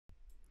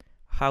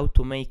how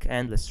to make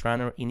endless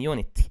runner in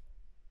Unity.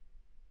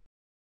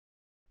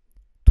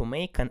 To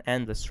make an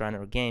endless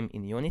runner game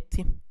in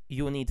Unity,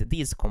 you need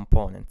these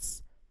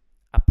components: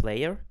 a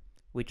player,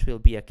 which will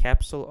be a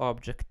capsule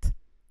object,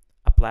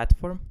 a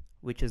platform,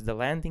 which is the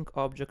landing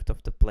object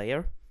of the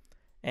player,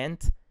 and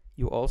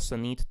you also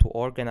need to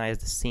organize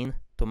the scene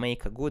to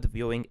make a good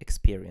viewing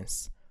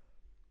experience.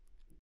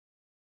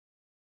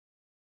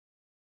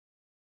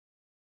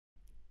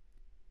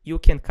 You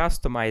can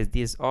customize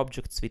these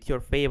objects with your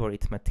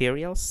favorite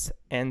materials,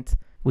 and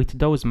with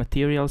those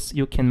materials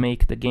you can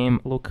make the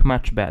game look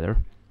much better.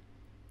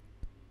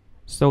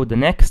 So the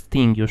next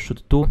thing you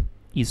should do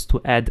is to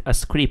add a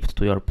script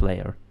to your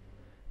player,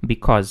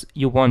 because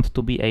you want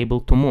to be able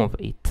to move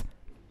it.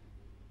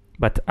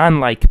 But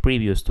unlike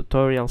previous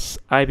tutorials,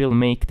 I will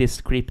make this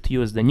script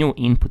use the new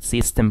input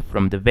system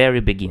from the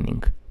very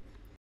beginning.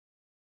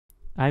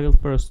 I will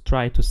first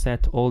try to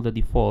set all the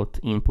default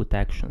input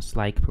actions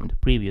like from the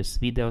previous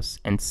videos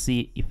and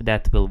see if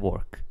that will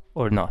work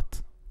or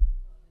not.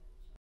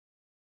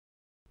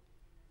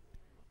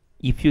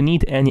 If you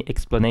need any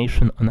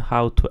explanation on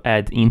how to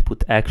add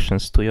input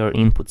actions to your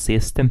input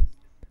system,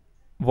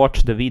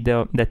 watch the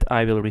video that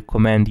I will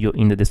recommend you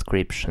in the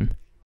description.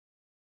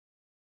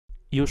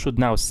 You should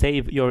now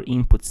save your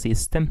input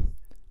system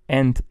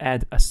and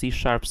add a C#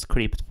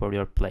 script for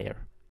your player.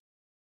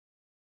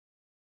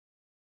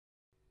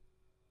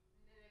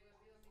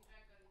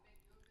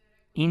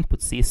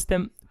 Input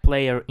system,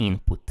 player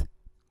input.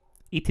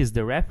 It is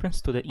the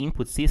reference to the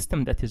input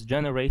system that is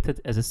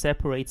generated as a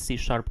separate C#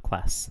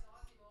 class.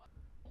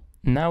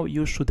 Now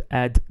you should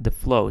add the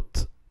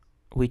float,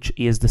 which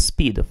is the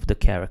speed of the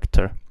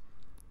character.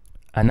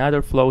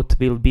 Another float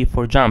will be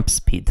for jump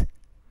speed.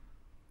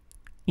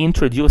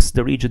 Introduce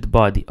the rigid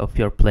body of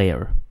your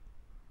player.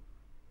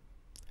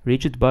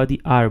 Rigid body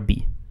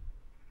RB.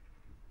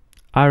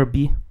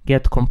 RB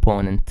get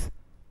component.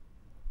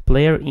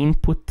 Player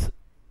input,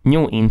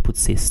 new input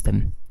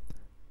system.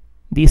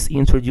 This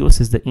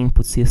introduces the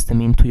input system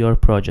into your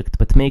project,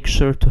 but make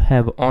sure to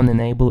have on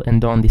enable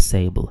and on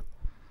disable.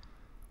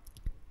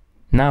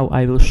 Now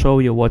I will show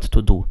you what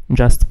to do.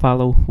 Just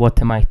follow what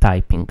am I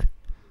typing.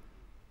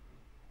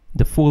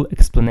 The full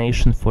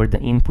explanation for the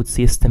input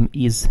system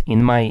is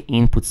in my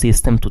input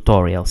system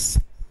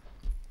tutorials.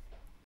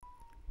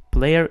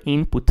 Player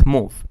input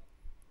move,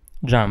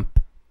 jump,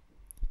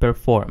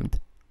 performed.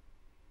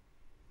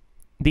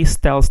 This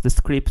tells the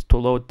script to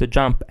load the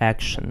jump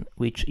action,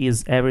 which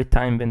is every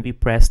time when we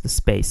press the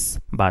space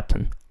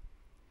button.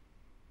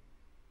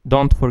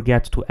 Don't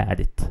forget to add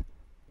it.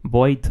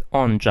 Void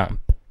on jump.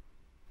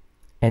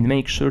 And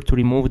make sure to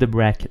remove the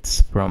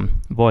brackets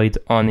from void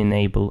on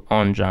enable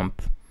on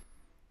jump.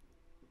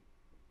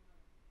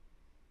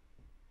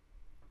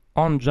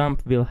 On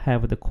jump will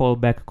have the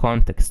callback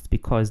context,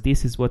 because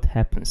this is what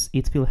happens.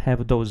 It will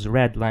have those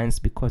red lines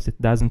because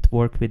it doesn't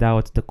work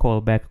without the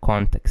callback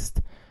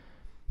context.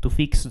 To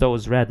fix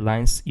those red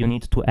lines, you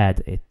need to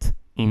add it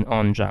in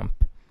on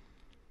jump.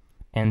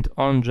 And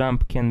on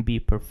jump can be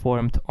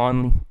performed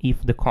only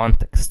if the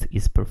context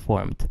is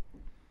performed.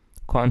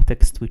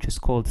 Context which is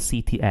called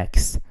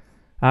CTX.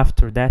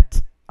 After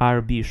that,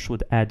 RB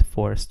should add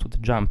force to the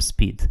jump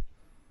speed.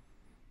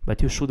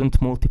 But you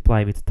shouldn't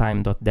multiply with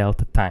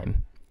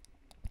time.deltaTime.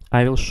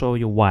 I will show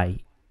you why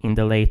in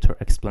the later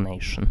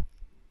explanation.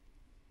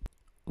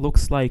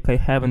 Looks like I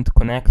haven't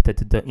connected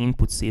the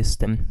input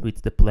system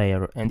with the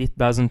player and it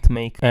doesn't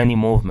make any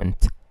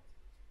movement.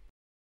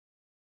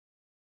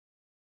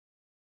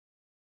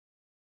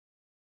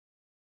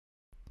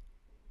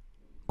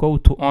 Go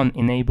to on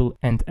enable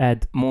and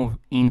add move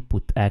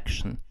input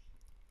action,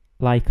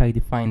 like I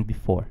defined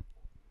before,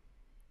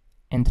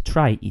 and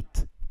try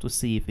it to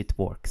see if it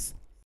works.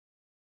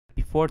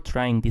 Before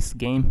trying this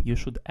game, you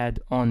should add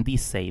on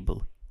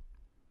disable,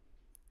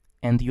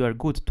 and you are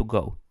good to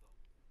go.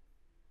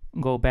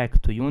 Go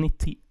back to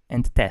Unity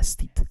and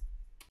test it.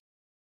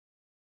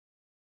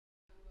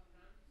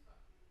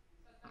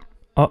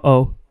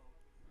 Uh-oh,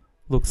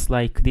 looks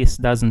like this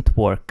doesn't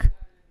work.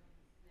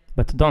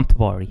 But don't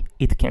worry,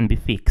 it can be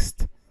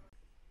fixed.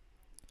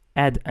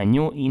 Add a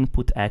new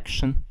input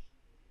action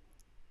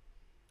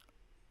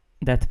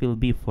that will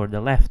be for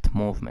the left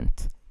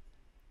movement.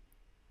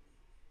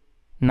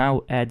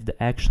 Now add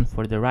the action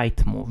for the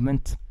right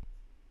movement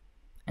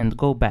and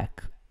go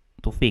back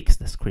to fix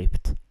the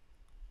script.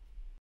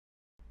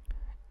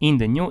 In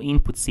the new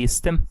input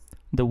system,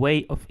 the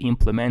way of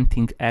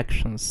implementing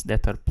actions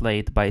that are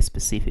played by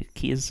specific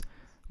keys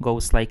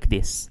goes like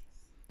this.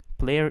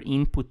 Player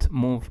input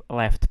move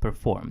left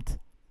performed.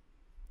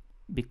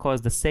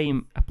 Because the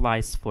same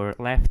applies for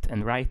left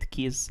and right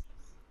keys,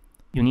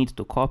 you need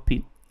to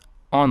copy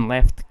on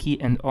left key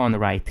and on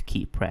right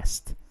key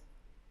pressed.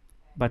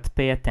 But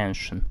pay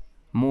attention,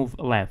 move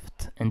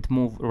left and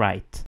move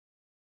right.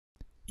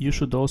 You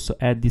should also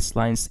add these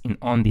lines in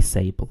on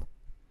disable.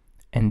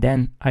 And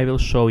then I will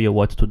show you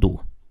what to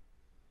do.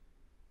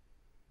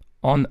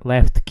 On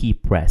left key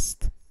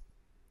pressed.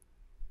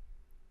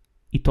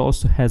 It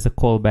also has a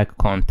callback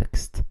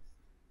context.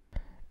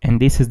 And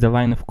this is the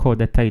line of code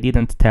that I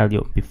didn't tell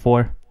you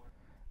before,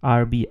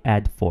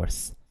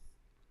 rb.AddForce.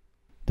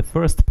 The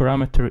first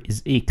parameter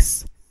is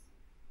x,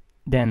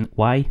 then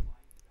y,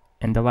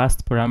 and the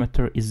last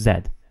parameter is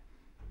z.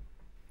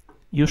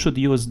 You should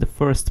use the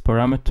first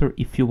parameter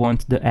if you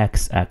want the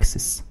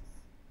x-axis,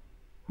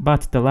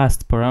 but the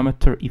last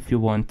parameter if you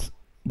want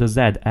the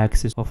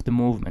z-axis of the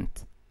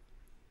movement.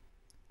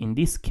 In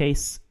this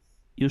case,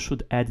 you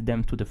should add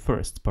them to the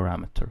first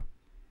parameter.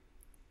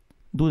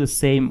 Do the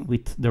same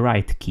with the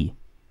right key,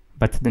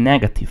 but the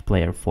negative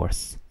player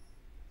force.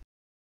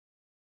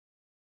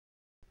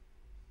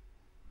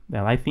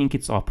 Well, I think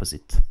it's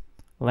opposite.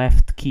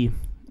 Left key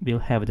will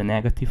have the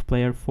negative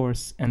player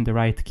force and the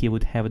right key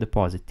would have the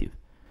positive.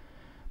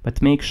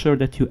 But make sure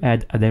that you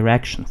add a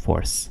direction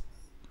force,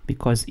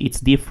 because it's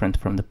different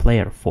from the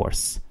player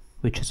force,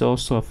 which is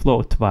also a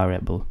float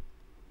variable.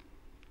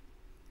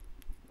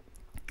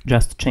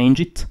 Just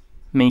change it,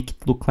 make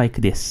it look like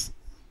this.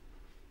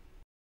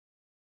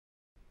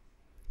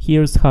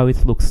 Here's how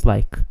it looks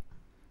like.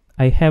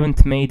 I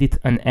haven't made it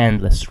an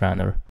endless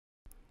runner,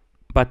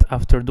 but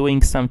after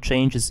doing some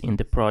changes in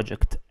the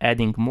project,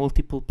 adding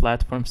multiple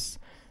platforms,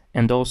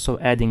 and also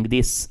adding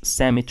this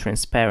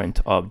semi-transparent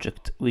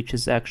object, which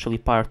is actually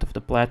part of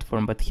the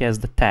platform but has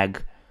the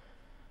tag,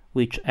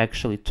 which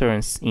actually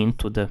turns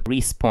into the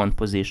respawn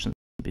position,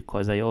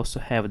 because I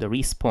also have the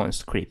respawn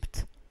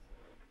script.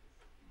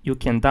 You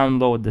can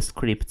download the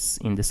scripts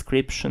in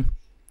description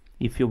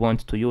if you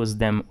want to use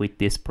them with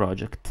this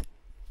project.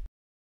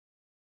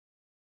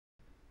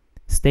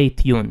 Stay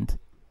tuned,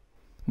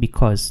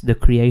 because the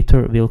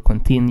creator will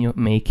continue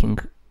making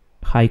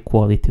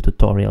high-quality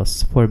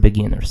tutorials for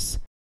beginners.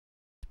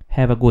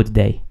 Have a good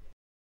day.